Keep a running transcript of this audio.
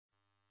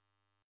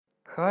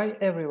Hi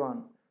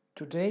everyone!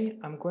 Today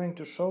I'm going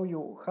to show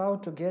you how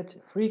to get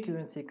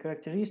frequency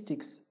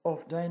characteristics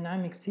of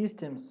dynamic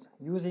systems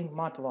using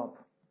MATLAB.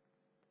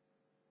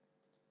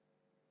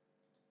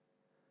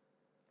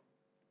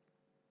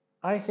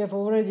 I have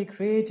already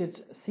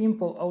created a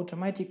simple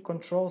automatic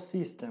control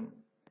system.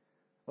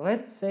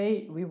 Let's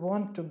say we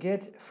want to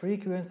get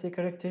frequency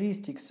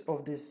characteristics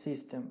of this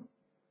system.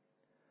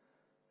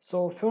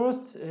 So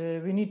first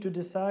we need to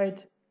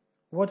decide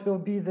what will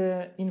be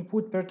the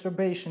input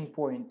perturbation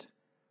point.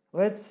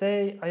 Let's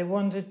say I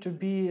want it to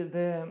be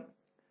the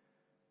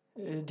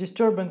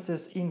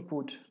disturbances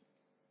input.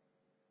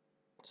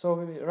 So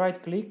we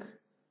right click,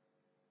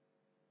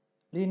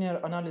 linear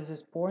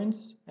analysis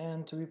points,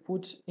 and we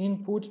put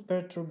input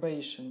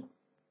perturbation.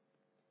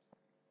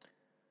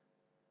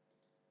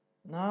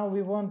 Now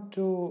we want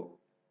to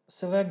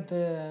select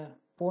the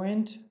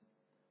point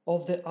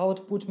of the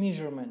output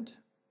measurement.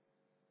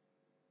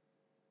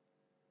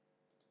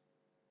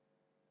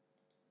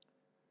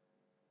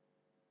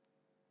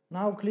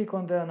 Now click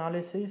on the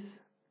analysis,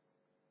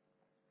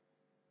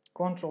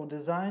 control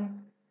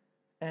design,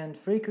 and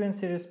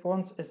frequency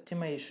response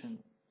estimation.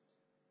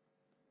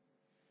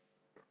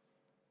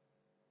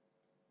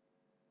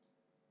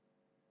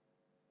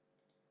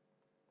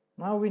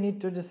 Now we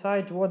need to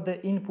decide what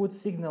the input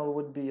signal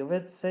would be.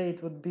 Let's say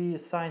it would be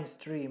sine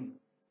stream.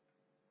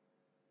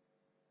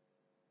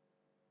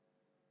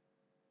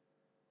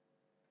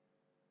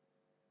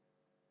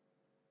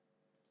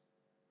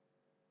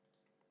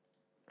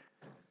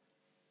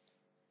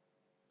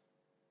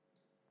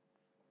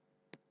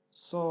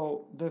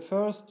 So the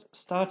first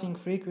starting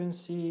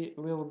frequency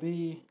will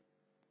be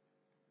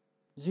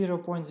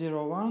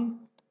 0.01,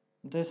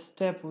 the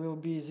step will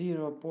be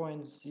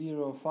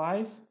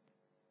 0.05,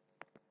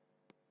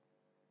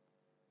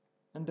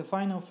 and the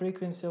final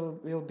frequency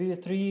will be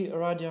 3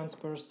 radians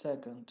per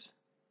second.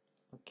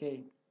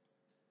 Okay.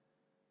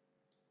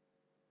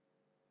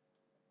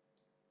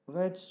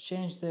 Let's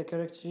change the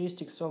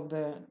characteristics of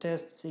the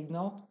test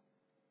signal.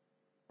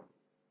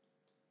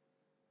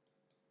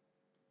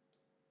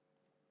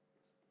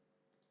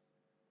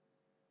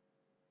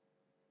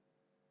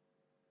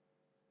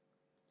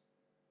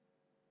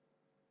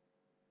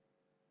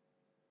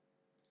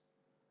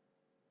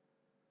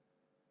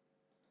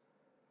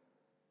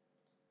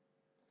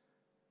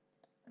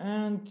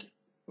 And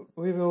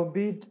we will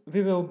build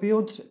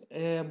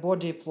a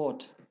body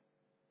plot.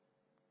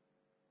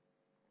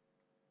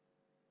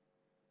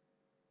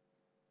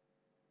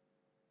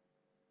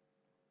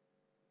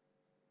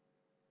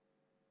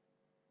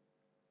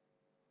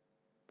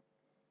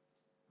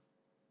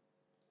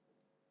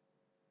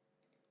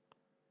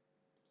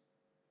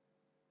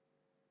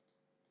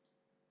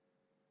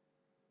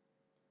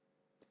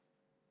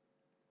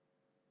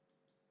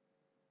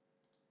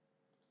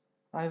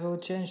 I will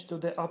change to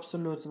the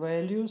absolute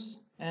values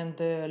and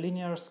the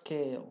linear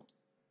scale.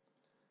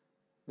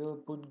 We'll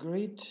put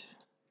grid.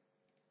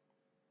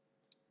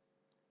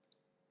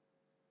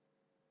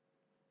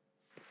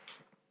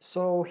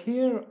 So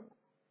here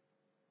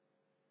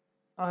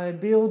I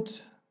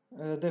build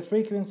the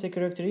frequency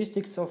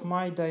characteristics of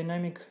my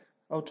dynamic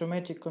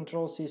automatic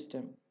control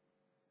system.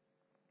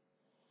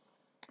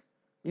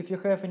 If you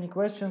have any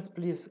questions,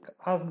 please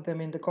ask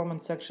them in the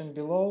comment section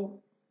below.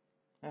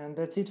 And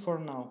that's it for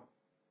now.